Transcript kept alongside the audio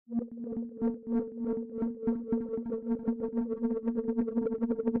The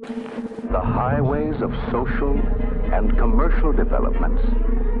highways of social and commercial developments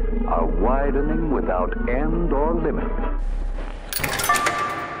are widening without end or limit.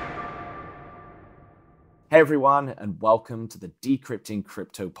 Hey everyone, and welcome to the Decrypting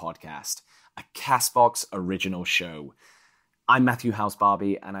Crypto podcast, a Castbox original show. I'm Matthew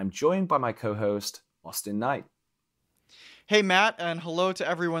House-Barbie, and I'm joined by my co-host, Austin Knight. Hey Matt, and hello to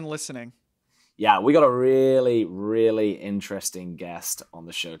everyone listening. Yeah, we got a really interesting guest on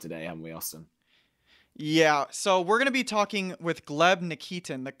the show today, haven't we, Austin? Yeah, so we're going to be talking with Gleb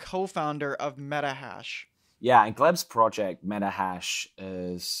Nikitin, the co-founder of MetaHash. Yeah, and Gleb's project, MetaHash,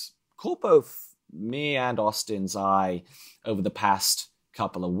 has caught both me and Austin's eye over the past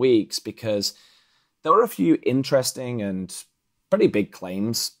couple of weeks because there were a few interesting and pretty big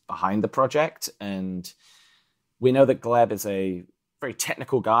claims behind the project. And we know that Gleb is a very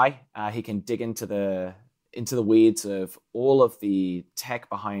technical guy. He can dig into the weeds of all of the tech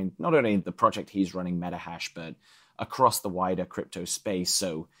behind not only the project he's running, MetaHash, but across the wider crypto space.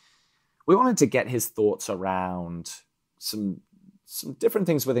 So we wanted to get his thoughts around some different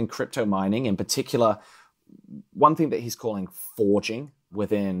things within crypto mining, in particular, one thing that he's calling forging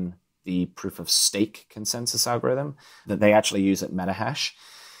within the proof of stake consensus algorithm that they actually use at MetaHash.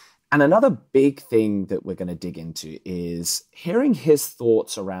 And another big thing that we're going to dig into is hearing his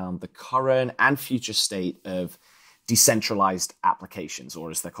thoughts around the current and future state of decentralized applications,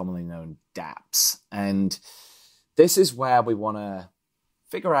 or as they're commonly known, dApps. And this is where we want to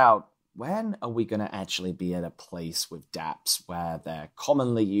figure out, when are we going to actually be at a place with dApps where they're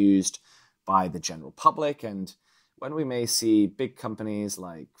commonly used by the general public, and when we may see big companies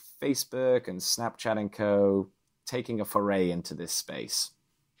like Facebook and Snapchat and co. taking a foray into this space?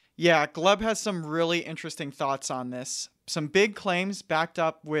 Yeah, Gleb has some really interesting thoughts on this. Some big claims backed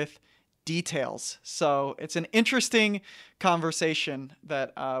up with details. So it's an interesting conversation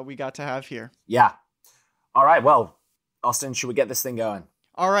that we got to have here. Yeah. All right. Well, Austin, should we get this thing going?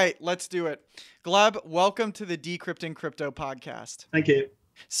 All right, let's do it. Gleb, welcome to the Decrypting Crypto podcast. Thank you.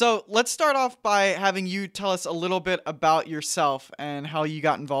 So let's start off by having you tell us a little bit about yourself and how you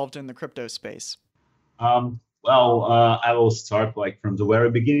got involved in the crypto space. I will start from the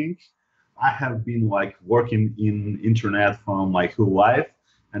very beginning. I have been working in internet from my whole life,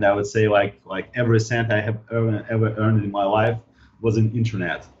 and I would say every cent I have ever earned in my life was in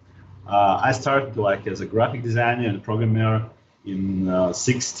internet. I started as a graphic designer and programmer in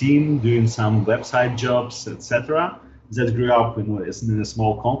 16, doing some website jobs, etc. That grew up in a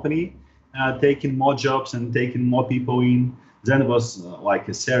small company, taking more jobs and taking more people in. Then it was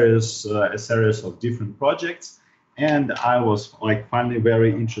a series of different projects, and I was finally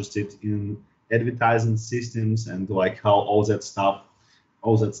very interested in advertising systems and how all that stuff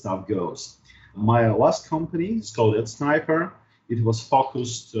goes. My last company is called AdSniper. It was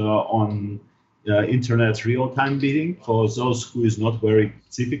focused on internet real-time bidding. For those who is not very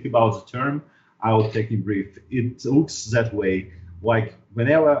specific about the term, I will take it brief. It looks that way.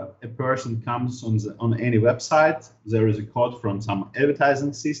 Whenever a person comes on any website, there is a code from some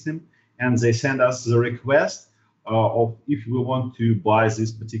advertising system, and they send us the request of if we want to buy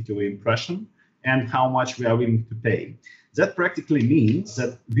this particular impression and how much we are willing to pay. That practically means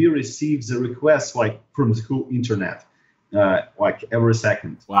that we receive the request from the whole internet, every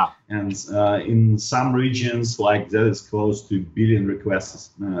second. Wow. And in some regions, that is close to billion requests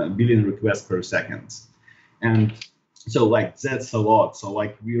per second. And so that's a lot. So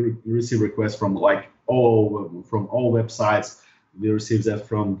we receive requests from all websites. We receive that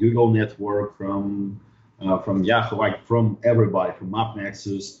from Google Network, from Yahoo, from everybody, from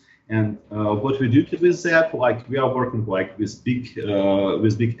AppNexus. And what we do with that, we are working with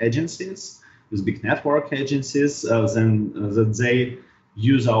big agencies, with big network agencies, that they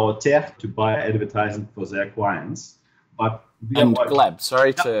use our tech to buy advertising for their clients. But Gleb,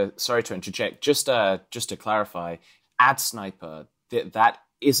 sorry to interject. Just to clarify, AdSniper, that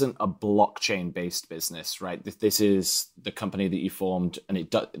isn't a blockchain-based business, right? This is the company that you formed, and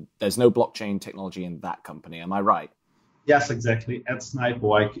there's no blockchain technology in that company. Am I right? Yes, exactly.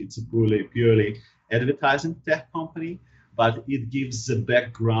 AdSniper, it's a purely advertising tech company, but it gives the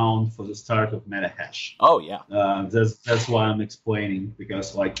background for the start of MetaHash. Oh yeah. That's why I'm explaining,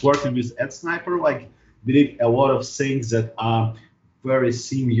 because working with AdSniper, we did a lot of things that are very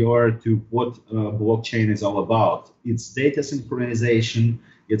similar to what blockchain is all about. It's data synchronization.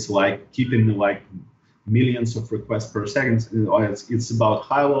 It's keeping millions of requests per second. It's about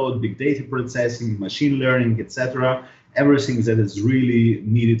high load, big data processing, machine learning, etc. Everything that is really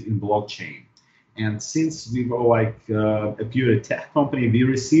needed in blockchain. And since we were like a pure tech company, we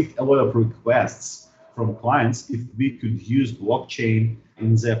received a lot of requests from clients if we could use blockchain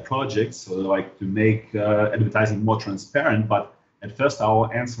in their projects, so like to make advertising more transparent. But at first,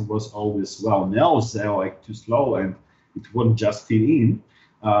 our answer was always, well, no, they're like too slow and it wouldn't just fit in.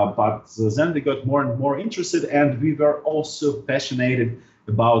 But then we got more and more interested, and we were also passionate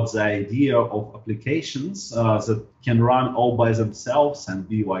about the idea of applications that can run all by themselves and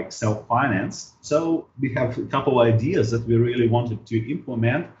be like self-financed. So we have a couple ideas that we really wanted to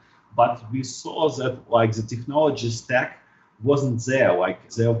implement, but we saw that like the technology stack wasn't there. Like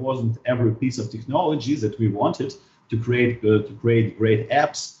there wasn't every piece of technology that we wanted to create great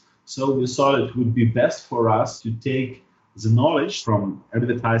apps. So we thought it would be best for us to take the knowledge from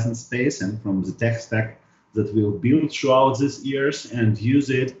advertising space and from the tech stack that we'll build throughout these years and use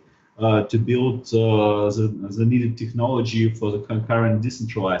it to build the needed technology for the current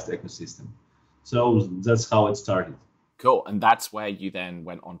decentralized ecosystem. So that's how it started. Cool. And that's where you then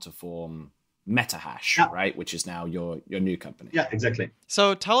went on to form MetaHash, Yeah. right? Which is now your new company. Yeah, exactly.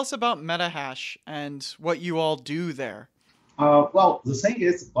 So tell us about MetaHash and what you all do there. Well, the thing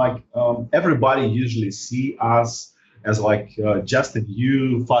is, like everybody usually see us as like just a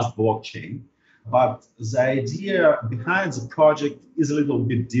new fast blockchain, but the idea behind the project is a little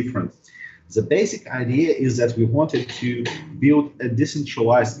bit different. The basic idea is that we wanted to build a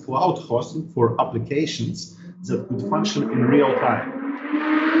decentralized cloud hosting for applications that could function in real time.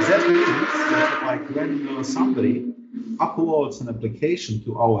 That means that like when somebody uploads an application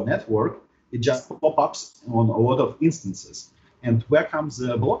to our network, it just pop-ups on a lot of instances. And where comes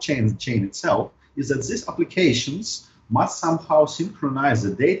the blockchain chain itself is that these applications must somehow synchronize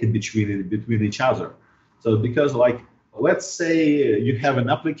the data between each other. So because like, let's say you have an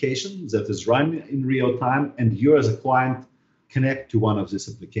application that is running in real time and you as a client connect to one of these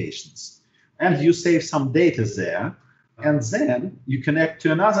applications. And you save some data there. And then you connect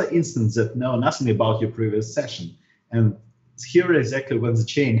to another instance that know nothing about your previous session. And here exactly when the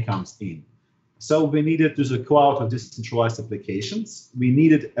chain comes in. So we needed to the cloud of decentralized applications. We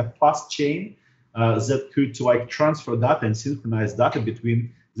needed a fast chain that could like transfer data and synchronize data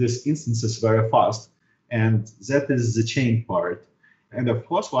between these instances very fast. And that is the chain part. And of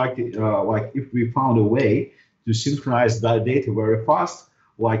course, like if we found a way to synchronize that data very fast,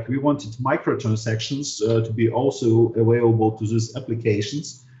 like we wanted microtransactions to be also available to these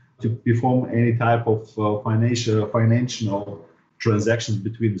applications to perform any type of financial transactions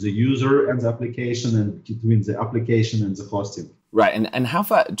between the user and the application and between the application and the hosting. Right. And how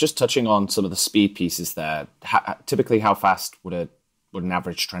fast, just touching on some of the speed pieces there, typically how fast would an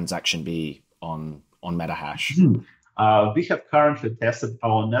average transaction be on MetaHash? We have currently tested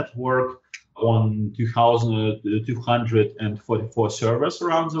our network on 2,244 servers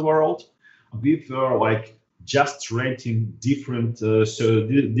around the world. We were like just renting different servers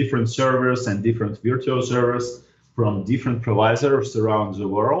and different virtual servers from different providers around the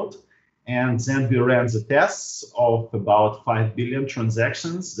world. And then we ran the tests of about 5 billion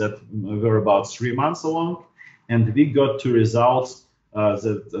transactions that were about 3 months long. And we got to results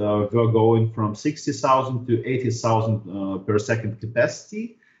that were going from 60,000 to 80,000 per second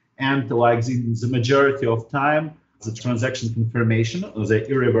capacity. And like the majority of time, the transaction confirmation, the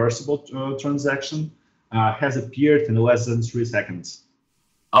irreversible transaction, has appeared in less than 3 seconds.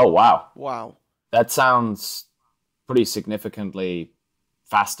 Oh, wow. Wow. That sounds pretty significantly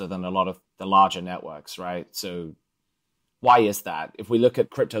faster than a lot of the larger networks, right? So why is that? If we look at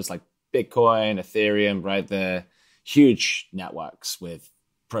cryptos like Bitcoin, Ethereum, right, they're huge networks with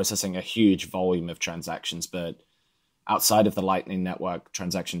processing a huge volume of transactions, but outside of the Lightning Network,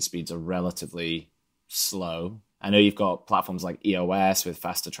 transaction speeds are relatively slow. I know you've got platforms like EOS with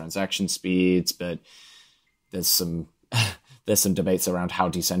faster transaction speeds, but there's some debates around how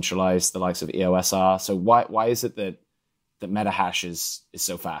decentralized the likes of EOS are. So why is it that MetaHash is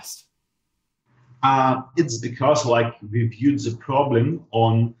so fast? It's because like we viewed the problem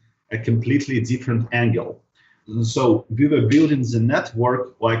on a completely different angle. So we were building the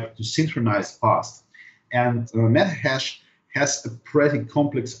network like to synchronize fast. And MetaHash has a pretty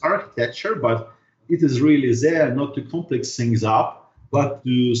complex architecture, but it is really there not to complex things up, but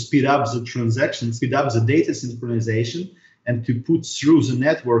to speed up the transaction, speed up the data synchronization, and to put through the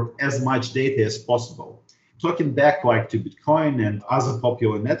network as much data as possible. Talking back like to Bitcoin and other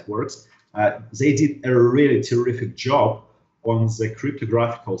popular networks, they did a really terrific job on the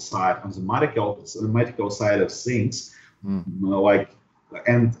cryptographical side, on the mathematical side of things,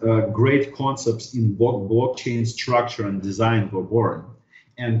 and great concepts in blockchain structure and design were born.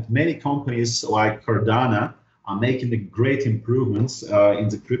 And many companies like Cardano are making great improvements in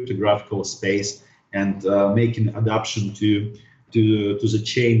the cryptographical space and making adoption to the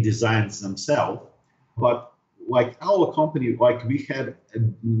chain designs themselves. But like our company, like we had a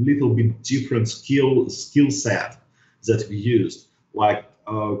little bit different skill set that we used. Like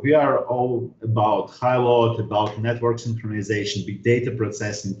we are all about high load, about network synchronization, big data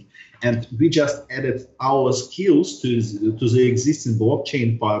processing, and we just added our skills to the existing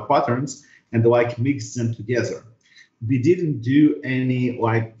blockchain patterns and like mixed them together. We didn't do any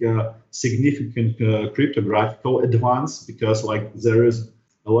like significant cryptographical advance because like there is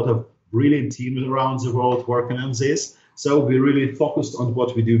a lot of brilliant teams around the world working on this. So we really focused on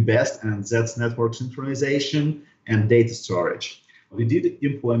what we do best, and that's network synchronization and data storage. We did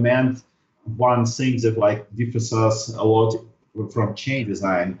implement one thing that like differs us a lot from chain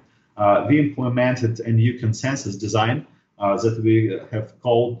design. We implemented a new consensus design that we have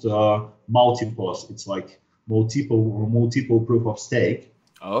called multipos. It's like multiple proof of stake.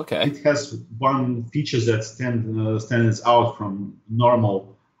 Oh, okay. It has one feature that stands out from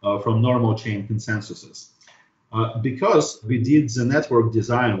normal chain consensuses. Because we did the network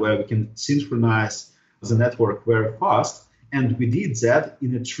design where we can synchronize the network very fast, and we did that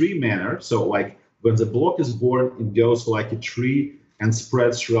in a tree manner. So like when the block is born, it goes like a tree and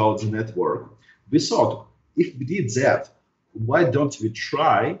spreads throughout the network. We thought, if we did that, why don't we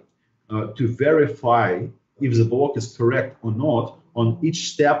try to verify if the block is correct or not on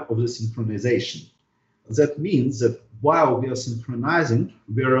each step of the synchronization? That means that while we are synchronizing,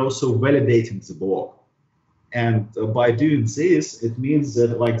 we are also validating the block. And by doing this, it means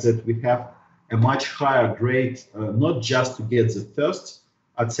that we have a much higher grade, not just to get the first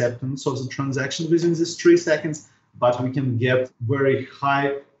acceptance of the transaction within these 3 seconds, but we can get very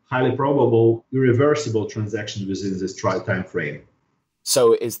highly probable, irreversible transaction within this time frame.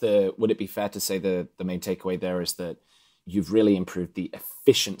 So would it be fair to say the main takeaway there is that you've really improved the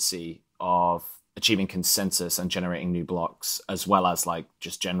efficiency of achieving consensus and generating new blocks, as well as like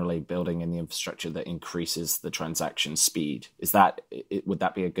just generally building in the infrastructure that increases the transaction speed? Would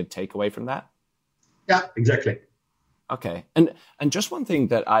that be a good takeaway from that? Yeah, exactly. Okay. And just one thing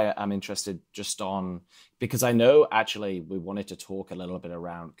that I am interested just on, because I know actually we wanted to talk a little bit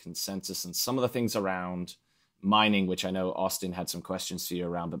around consensus and some of the things around mining, which I know Austin had some questions for you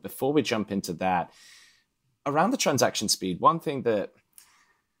around. But before we jump into that, around the transaction speed, one thing that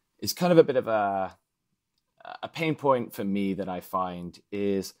is kind of a bit of a pain point for me that I find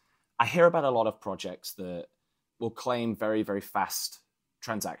is I hear about a lot of projects that will claim very, very fast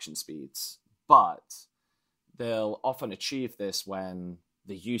transaction speeds, but they'll often achieve this when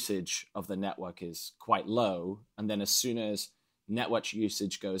the usage of the network is quite low. And then as soon as network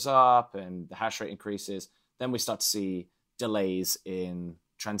usage goes up and the hash rate increases, then we start to see delays in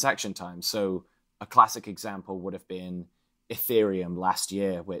transaction time. So a classic example would have been Ethereum last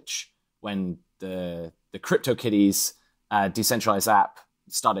year, which when the CryptoKitties decentralized app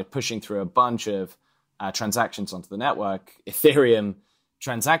started pushing through a bunch of transactions onto the network, Ethereum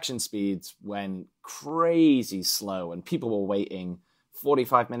transaction speeds went crazy slow and people were waiting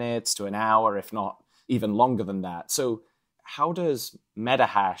 45 minutes to an hour, if not even longer than that. So how does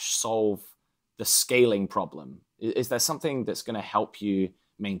MetaHash solve the scaling problem? Is there something that's going to help you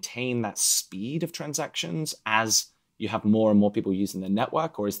maintain that speed of transactions as you have more and more people using the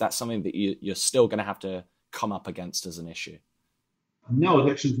network, or is that something that you're still going to have to come up against as an issue? No,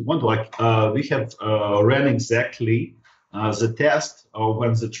 actually, we have ran exactly the test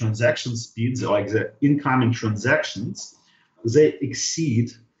when the transaction speeds, like the incoming transactions, they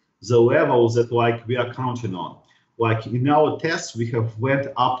exceed the level that we are counting on. Like in our tests, we have went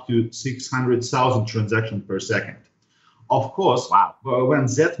up to 600,000 transactions per second. Of course, wow. When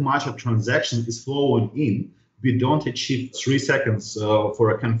that much of transaction is flowing in, we don't achieve 3 seconds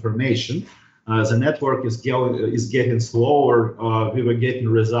for a confirmation. The network is getting slower. We were getting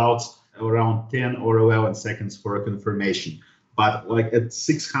results around 10 or 11 seconds for a confirmation. But at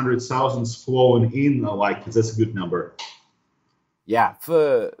 600,000 flowing in, that's a good number. Yeah,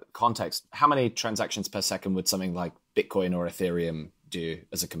 for context, how many transactions per second would something like Bitcoin or Ethereum do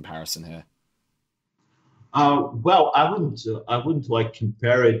as a comparison here? Well, I wouldn't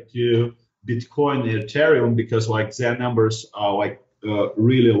compare it to Bitcoin and Ethereum because their numbers are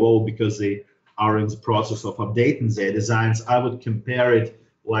really low because they are in the process of updating their designs. I would compare it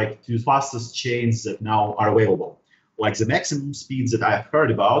to fastest chains that now are available. The maximum speeds that I've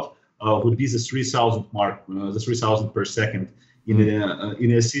heard about would be the 3,000 mark, the 3,000 per second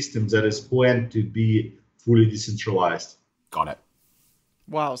in a system that is planned to be fully decentralized. Got it.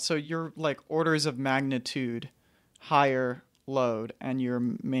 Wow, so you're orders of magnitude higher load and you're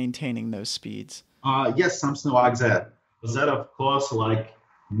maintaining those speeds. Yes, something like that. That of course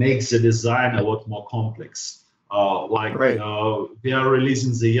makes the design a lot more complex. Right. We are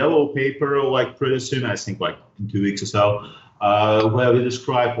releasing the yellow paper like pretty soon, I think like in 2 weeks or so, where we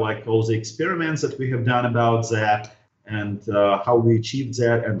describe like all the experiments that we have done about that and how we achieved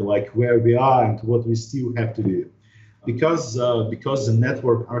that and like where we are and what we still have to do. Because the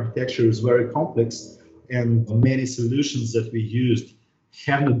network architecture is very complex and many solutions that we used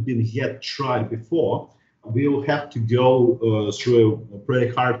haven't been yet tried before, we will have to go through a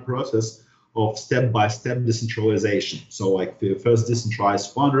pretty hard process of step-by-step decentralization. So like we first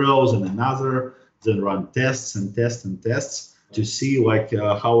decentralize one rails and another, then run tests and tests and tests to see like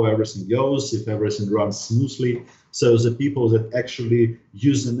how everything goes, if everything runs smoothly. So the people that actually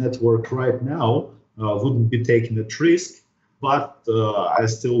use the network right now wouldn't be taking a risk, but I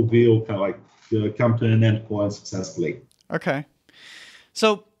still will kind of like come to an endpoint successfully. Okay.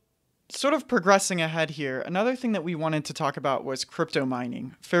 So sort of progressing ahead here, another thing that we wanted to talk about was crypto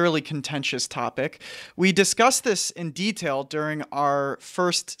mining, fairly contentious topic. We discussed this in detail during our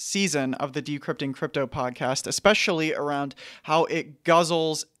first season of the Decrypting Crypto podcast, especially around how it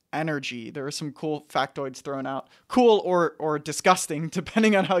guzzles energy. There were some cool factoids thrown out, cool or disgusting,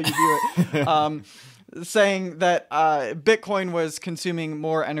 depending on how you view it. Saying that Bitcoin was consuming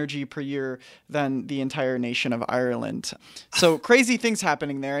more energy per year than the entire nation of Ireland. So crazy things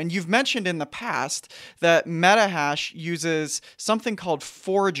happening there. And you've mentioned in the past that MetaHash uses something called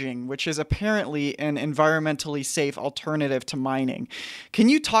forging, which is apparently an environmentally safe alternative to mining. Can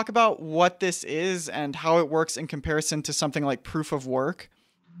you talk about what this is and how it works in comparison to something like proof of work?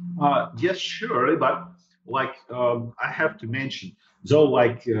 Yes, sure, but like I have to mention, though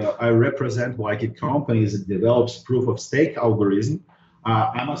like I represent like a company that develops proof of stake algorithm,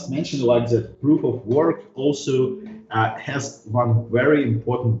 I must mention like that proof of work also has one very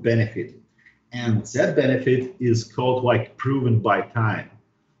important benefit, and that benefit is called like proven by time.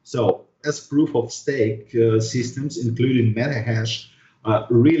 So as proof of stake systems, including MetaHash,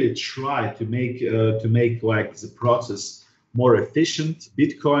 really try to make like the process more efficient.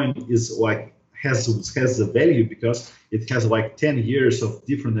 Bitcoin is like has the value because it has like 10 years of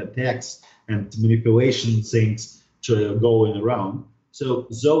different attacks and manipulation things going around. So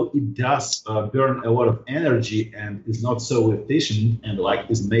though it does burn a lot of energy and is not so efficient and like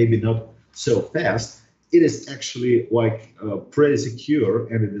is maybe not so fast, it is actually like pretty secure,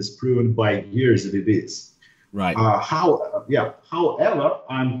 and it is proven by years that it is. Right. However,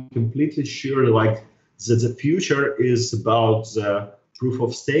 I'm completely sure like that the future is about proof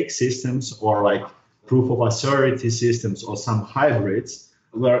of stake systems or like proof of authority systems or some hybrids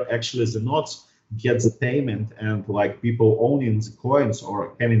where actually the nodes get the payment and like people owning the coins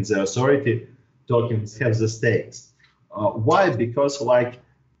or having the authority tokens have the stakes. Why? Because like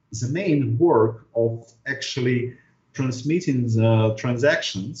the main work of actually transmitting the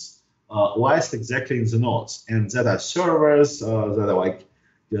transactions lies exactly in the nodes, and that are servers that are like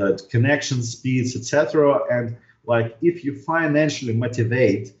connection speeds, etc. And like if you financially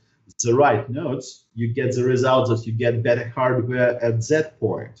motivate the right nodes, you get the result that you get better hardware at that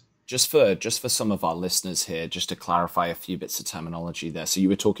point. Just for some of our listeners here, just to clarify a few bits of terminology there. So you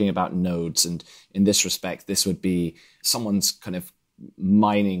were talking about nodes, and in this respect, this would be someone's kind of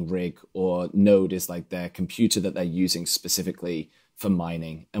mining rig, or node is like their computer that they're using specifically for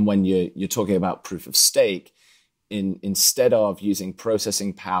mining. And when you're talking about proof of stake, instead of using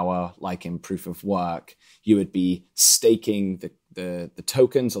processing power like in proof of work, you would be staking the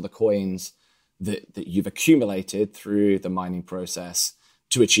tokens or the coins that you've accumulated through the mining process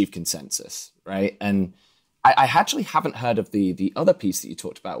to achieve consensus, right? And I actually haven't heard of the other piece that you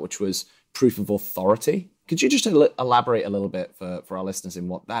talked about, which was proof of authority. Could you just elaborate a little bit for our listeners in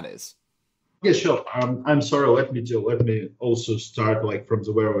what that is? Yeah, sure. I'm sorry. Let me also start like from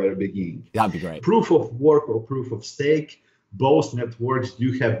the very beginning. That'd be great. Proof of work or proof of stake. Both networks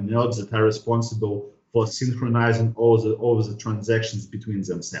do have nodes that are responsible for synchronizing all the transactions between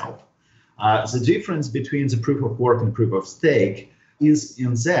themselves. The difference between the proof of work and proof of stake is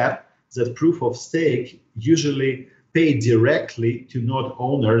in that proof of stake usually pay directly to node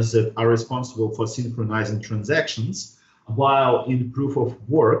owners that are responsible for synchronizing transactions, while in proof of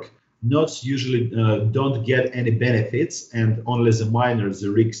work, nodes usually don't get any benefits, and only the miners, the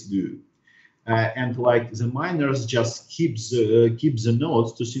rigs, do. And like the miners just keep the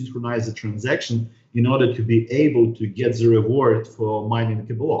nodes to synchronize the transaction in order to be able to get the reward for mining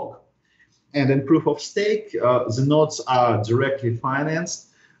a block. And in proof of stake, the nodes are directly financed,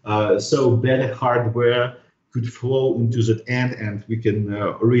 so better hardware could flow into that end, and we can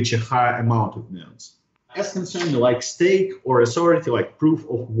reach a higher amount of nodes. As concerned like stake or authority, like proof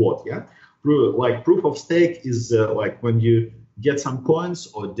of what? Yeah, proof of stake is like when you get some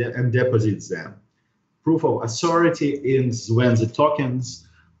coins and deposits them. Proof of authority is when the tokens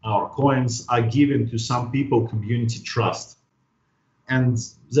or coins are given to some people community trust. And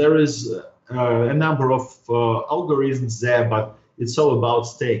there is a number of algorithms there, but it's all about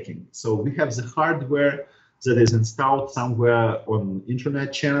staking. So we have the hardware that is installed somewhere on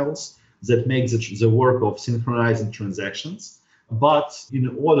internet channels that makes the work of synchronizing transactions. But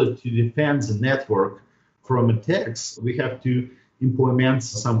in order to defend the network from attacks, we have to implement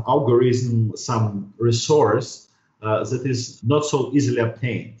some algorithm, some resource that is not so easily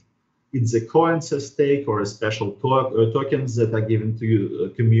obtained. It's a coins at stake or a special tokens that are given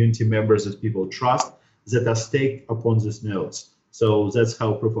to community members that people trust that are staked upon these nodes. So that's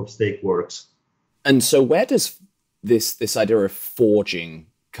how proof of stake works. And so where does this idea of forging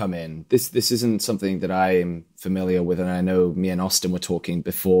come in? This isn't something that I'm familiar with, and I know me and Austin were talking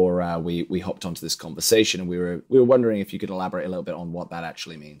before we hopped onto this conversation, and we were wondering if you could elaborate a little bit on what that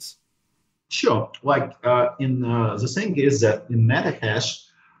actually means. Sure. The thing is that in MetaHash,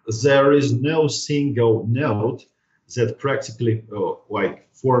 there is no single node that practically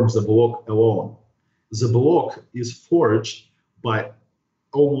forms a block alone. The block is forged by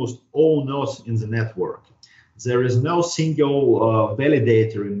almost all nodes in the network. There is no single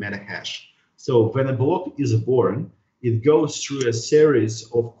validator in MetaHash. So when a block is born, it goes through a series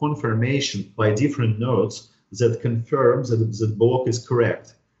of confirmations by different nodes that confirms that the block is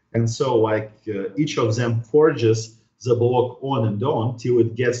correct. And so each of them forges the block on and on till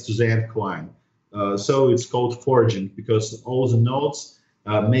it gets to the end client. So it's called forging because all the nodes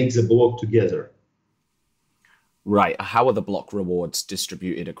make the block together. Right. How are the block rewards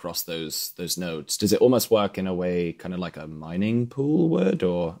distributed across those nodes? Does it almost work in a way kind of like a mining pool would,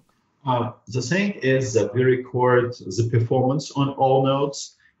 or? The thing is that we record the performance on all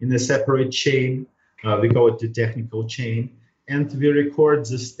nodes in a separate chain. We call it the technical chain. And we record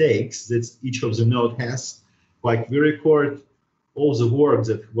the stakes that each of the node has. We record all the work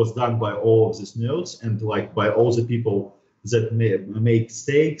that was done by all of these nodes and by all the people that make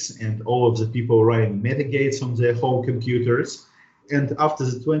stakes and all of the people running metagates on their home computers. And after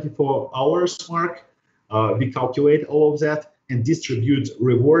the 24 hours mark, we calculate all of that and distribute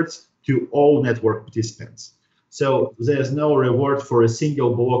rewards to all network participants. So there's no reward for a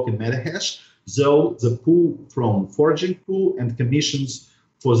single block in MetaHash, though the pool from forging pool and commissions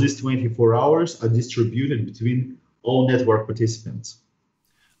for these 24 hours are distributed between all network participants.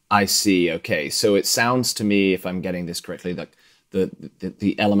 I see. Okay. So it sounds to me, if I'm getting this correctly, like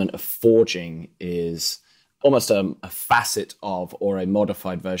the element of forging is almost a facet of or a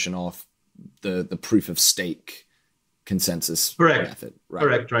modified version of the proof of stake consensus method. Right?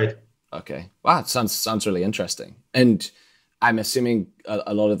 Correct. Right. Okay. Wow. It sounds really interesting. And I'm assuming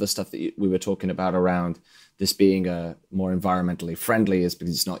a lot of the stuff that we were talking about around this being more environmentally friendly is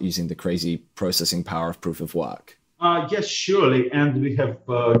because it's not using the crazy processing power of proof of work. Yes, surely. And we have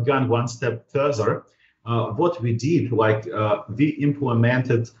gone one step further. What we did, we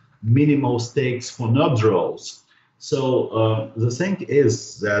implemented minimal stakes for node roles. So the thing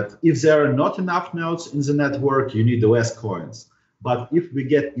is that if there are not enough nodes in the network, you need less coins. But if we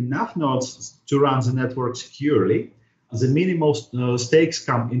get enough nodes to run the network securely, the minimal stakes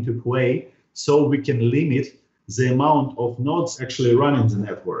come into play, so we can limit the amount of nodes actually running the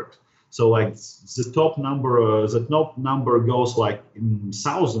network. So the top number goes in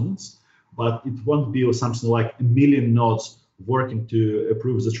thousands, but it won't be something like 1 million nodes working to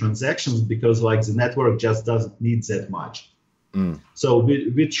approve the transactions because the network just doesn't need that much. So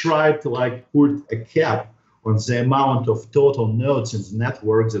we try to put a cap on the amount of total nodes in the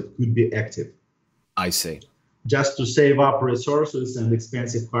network that could be active. I see. Just to save up resources and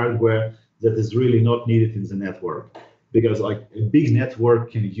expensive hardware that is really not needed in the network. Because a big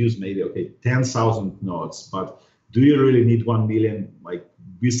network can use maybe 10,000 nodes, but do you really need 1 million?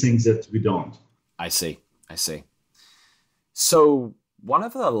 We think that we don't. I see. So one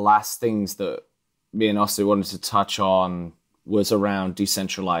of the last things that me and Austin wanted to touch on was around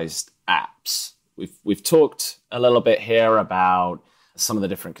decentralized apps. We've talked a little bit here about some of the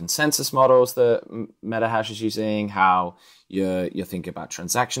different consensus models that MetaHash is using, how you're thinking about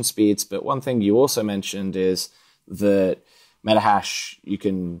transaction speeds. But one thing you also mentioned is that MetaHash, you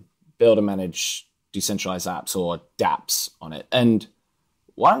can build and manage decentralized apps or dApps on it. And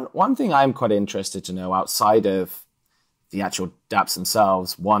one thing I'm quite interested to know outside of the actual dApps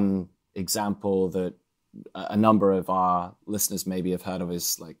themselves, one example that a number of our listeners maybe have heard of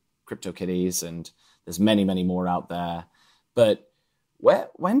is CryptoKitties, and there's many, many more out there. But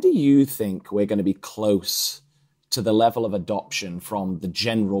when do you think we're going to be close to the level of adoption from the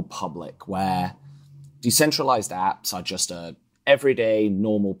general public where decentralized apps are just a everyday,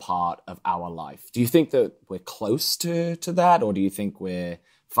 normal part of our life. Do you think that we're close to that, or do you think we're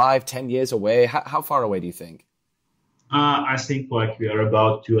 5-10 years away? How far away do you think? I think like we are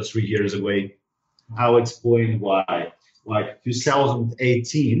about 2 or 3 years away. I'll explain why. Like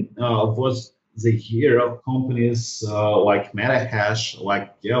 2018 was the year of companies like MetaHash,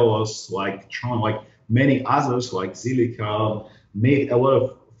 like Gelos, like Tron, like many others, like Zilliqa, made a lot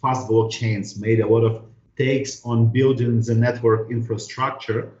of fast blockchains, made a lot of takes on building the network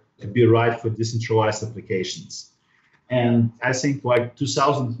infrastructure to be right for decentralized applications. And I think like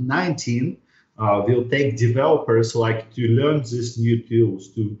 2019 will take developers like to learn these new tools,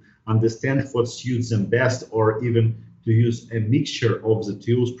 to understand what suits them best, or even to use a mixture of the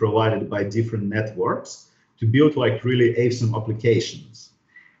tools provided by different networks to build like really awesome applications.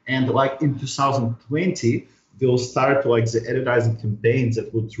 And like in 2020, they'll start like the advertising campaigns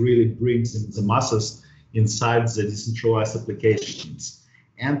that would really bring the masses inside the decentralized applications.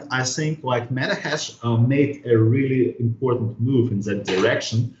 And I think like MetaHash made a really important move in that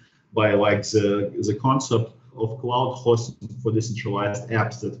direction by like the concept of cloud hosting for decentralized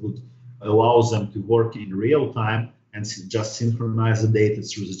apps that would allow them to work in real time and just synchronize the data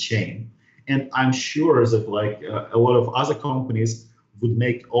through the chain. And I'm sure that like a lot of other companies would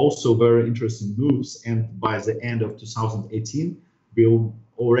make also very interesting moves. And by the end of 2018, we'll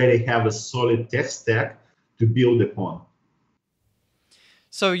already have a solid tech stack to build upon.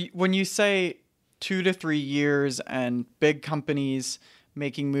 So when you say 2 to 3 years and big companies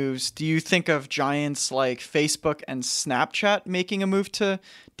making moves, do you think of giants like Facebook and Snapchat making a move to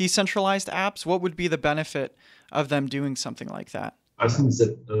decentralized apps? What would be the benefit of them doing something like that? I think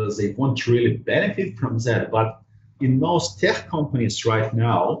that they won't really benefit from that, but in most tech companies right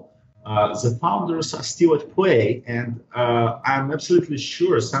now, the founders are still at play, and I'm absolutely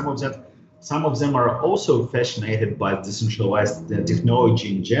sure some of them are also fascinated by decentralized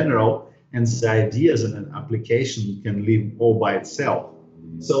technology in general, and the ideas and an application can live all by itself.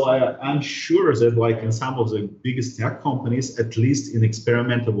 So I'm sure that like in some of the biggest tech companies, at least in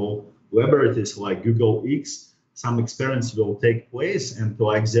experimental laboratories like Google X, some experiments will take place, and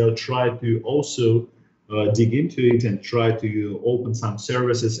like they'll try to also dig into it and try to open some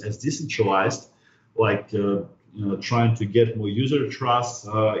services as decentralized, like trying to get more user trust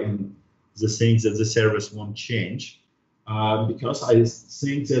in the things that the service won't change. Because I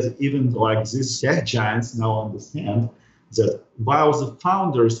think that even like these tech giants now understand that while the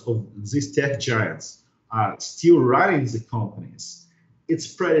founders of these tech giants are still running the companies, it's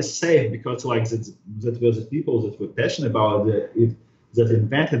pretty safe because like that were the people that were passionate about it that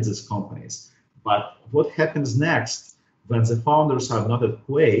invented these companies. But what happens next when the founders are not at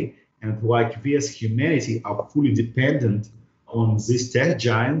play and like we as humanity are fully dependent on these tech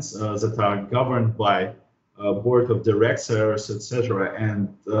giants that are governed by board of directors, etc.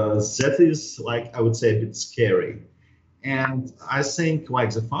 And that is like, I would say, a bit scary. And I think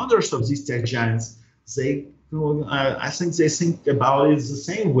like the founders of these tech giants, I think they think about it the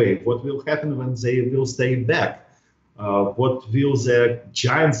same way. What will happen when they will stay back? What will the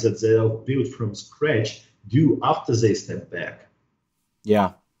giants that they have built from scratch do after they step back?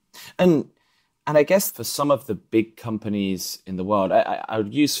 Yeah. And I guess for some of the big companies in the world, I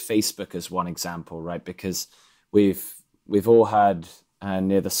would use Facebook as one example, right? Because we've all had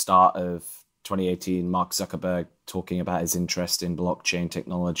near the start of 2018, Mark Zuckerberg talking about his interest in blockchain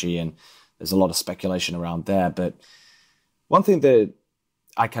technology, and there's a lot of speculation around there. But one thing that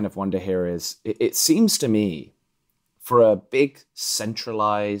I kind of wonder here is, it seems to me for a big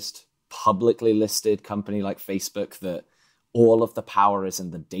centralized, publicly listed company like Facebook that all of the power is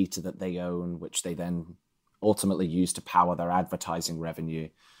in the data that they own, which they then ultimately use to power their advertising revenue.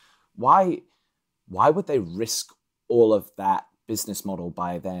 Why would they risk all of that business model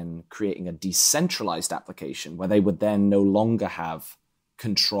by then creating a decentralized application where they would then no longer have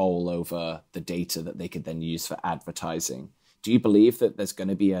control over the data that they could then use for advertising? Do you believe that there's going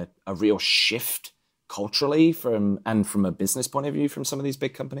to be a real shift culturally from a business point of view from some of these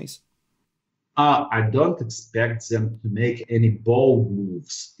big companies? I don't expect them to make any bold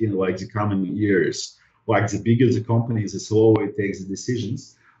moves in like the coming years. Like the bigger the companies, the slower it takes the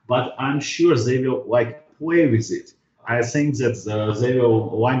decisions. But I'm sure they will like play with it. I think that they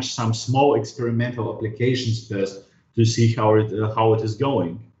will launch some small experimental applications first to see how it is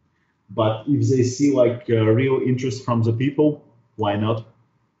going. But if they see like real interest from the people, why not?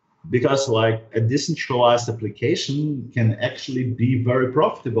 Because like a decentralized application can actually be very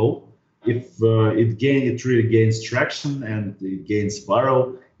profitable if it really gains traction and it gains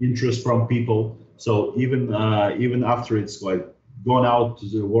viral interest from people. So even after it's like gone out to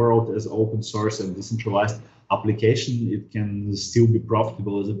the world as open source and decentralized, application, it can still be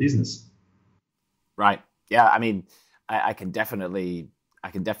profitable as a business. Right. Yeah. I mean, I can definitely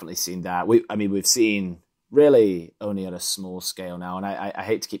see that. We've seen really only at a small scale now, and I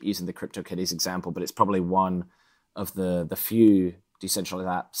hate to keep using the CryptoKitties example, but it's probably one of the few decentralized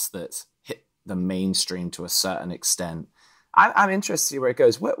apps that's hit the mainstream to a certain extent. I'm interested to see where it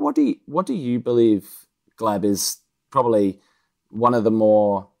goes. What do you believe, Gleb, is probably one of the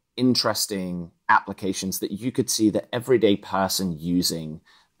more interesting applications that you could see the everyday person using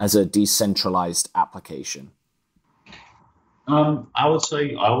as a decentralized application? I would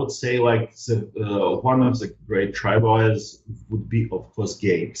say like one of the great trials would be, of course,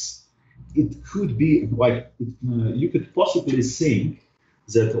 games. It could be like you could possibly think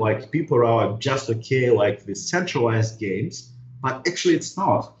that like people are just okay like with centralized games, but actually it's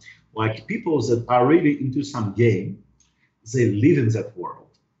not. Like people that are really into some game, they live in that world,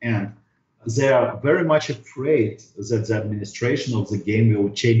 and they are very much afraid that the administration of the game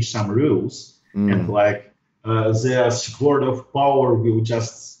will change some rules, and like their sword of power will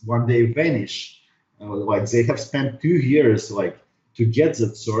just one day vanish. Like they have spent 2 years like to get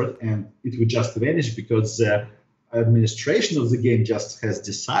that sword, and it would just vanish because the administration of the game just has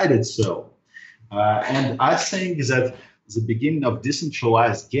decided so. And I think that the beginning of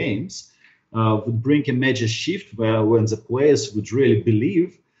decentralized games would bring a major shift when the players would really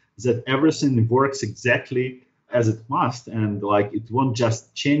believe that everything works exactly as it must, and like it won't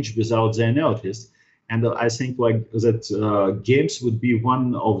just change without their notice. And I think like that games would be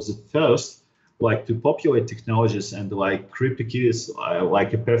one of the first like to populate technologies, and like CryptoKitties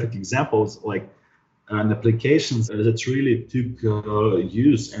like a perfect example, like an applications that really took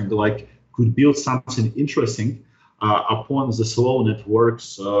use and like could build something interesting upon the slow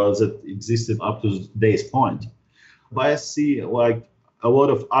networks that existed up to today's point. But I see like a lot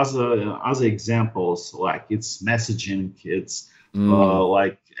of other examples, like it's messaging, it's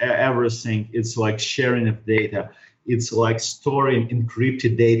like everything. It's like sharing of data. It's like storing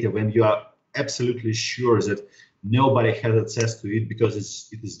encrypted data when you are absolutely sure that nobody has access to it because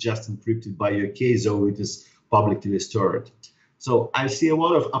it is just encrypted by your key, so it is publicly stored. So I see a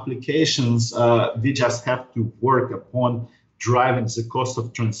lot of applications. We just have to work upon driving the cost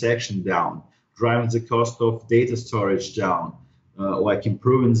of transaction down, driving the cost of data storage down, like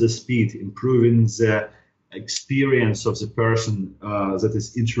improving the speed, improving the experience of the person that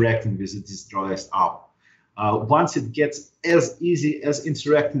is interacting with the decentralized app. Once it gets as easy as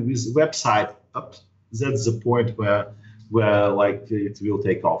interacting with the website, that's the point where like it will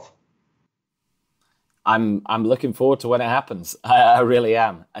take off. I'm looking forward to when it happens. I really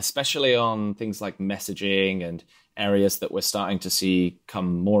am, especially on things like messaging and areas that we're starting to see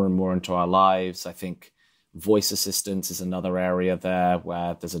come more and more into our lives. I think voice assistance is another area there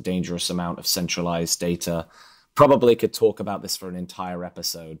where there's a dangerous amount of centralized data. Probably could talk about this for an entire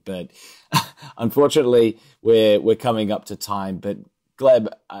episode, but unfortunately we're coming up to time. But Gleb,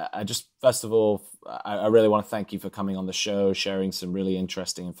 I just, first of all, I really want to thank you for coming on the show, sharing some really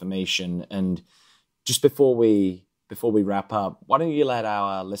interesting information. And just before we wrap up, why don't you let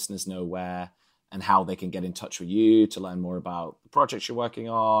our listeners know where and how they can get in touch with you to learn more about the projects you're working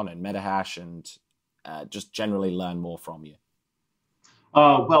on and MetaHash, and just generally learn more from you?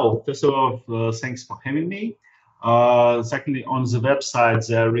 Well, first of all, thanks for having me. Secondly, on the website,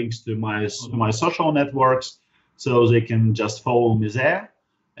 there are links to my social networks, so they can just follow me there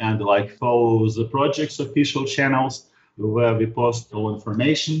and like follow the project's official channels where we post all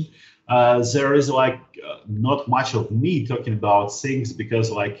information. There is like not much of me talking about things because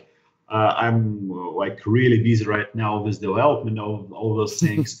like I'm like really busy right now with development of all those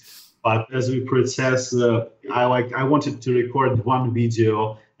things. But as we process, I wanted to record one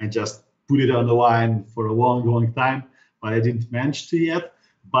video and just put it on the line for a long time, but I didn't manage to yet.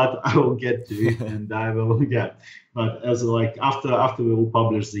 But I will get to it, and I will get. But as like after we will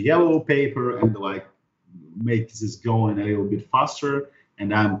publish the yellow paper and like make this going a little bit faster,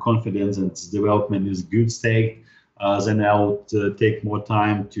 and I'm confident that development is good state, then I'll take more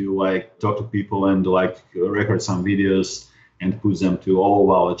time to like talk to people and like record some videos and put them to all of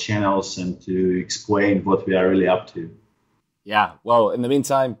our channels and to explain what we are really up to. Yeah, well, in the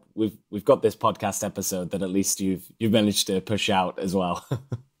meantime, we've got this podcast episode that at least you've managed to push out as well.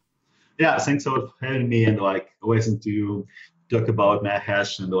 Yeah, thanks a lot for having me and like listening to you talk about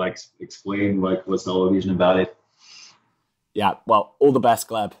MetaHash and like explain like what's our vision about it. Yeah, well, all the best,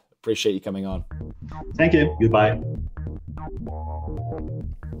 Gleb. Appreciate you coming on. Thank you. Goodbye.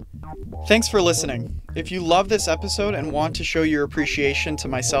 Thanks for listening. If you love this episode and want to show your appreciation to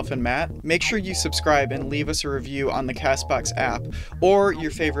myself and Matt, make sure you subscribe and leave us a review on the CastBox app or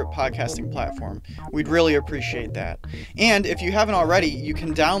your favorite podcasting platform. We'd really appreciate that. And if you haven't already, you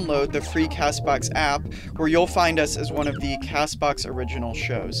can download the free CastBox app, where you'll find us as one of the CastBox original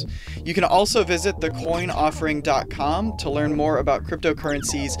shows. You can also visit thecoinoffering.com to learn more about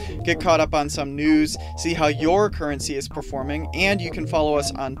cryptocurrencies, get caught up on some news, see how your currency is performing, and you can follow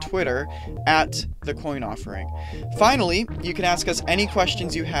us on Twitter at The Coin Offering. Finally, you can ask us any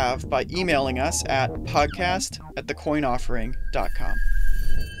questions you have by emailing us at podcast@thecoinoffering.com.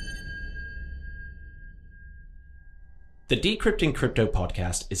 The Decrypting Crypto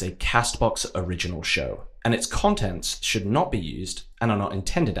podcast is a CastBox original show, and its contents should not be used and are not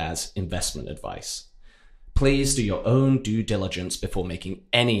intended as investment advice. Please do your own due diligence before making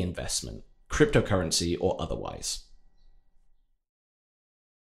any investment, cryptocurrency or otherwise.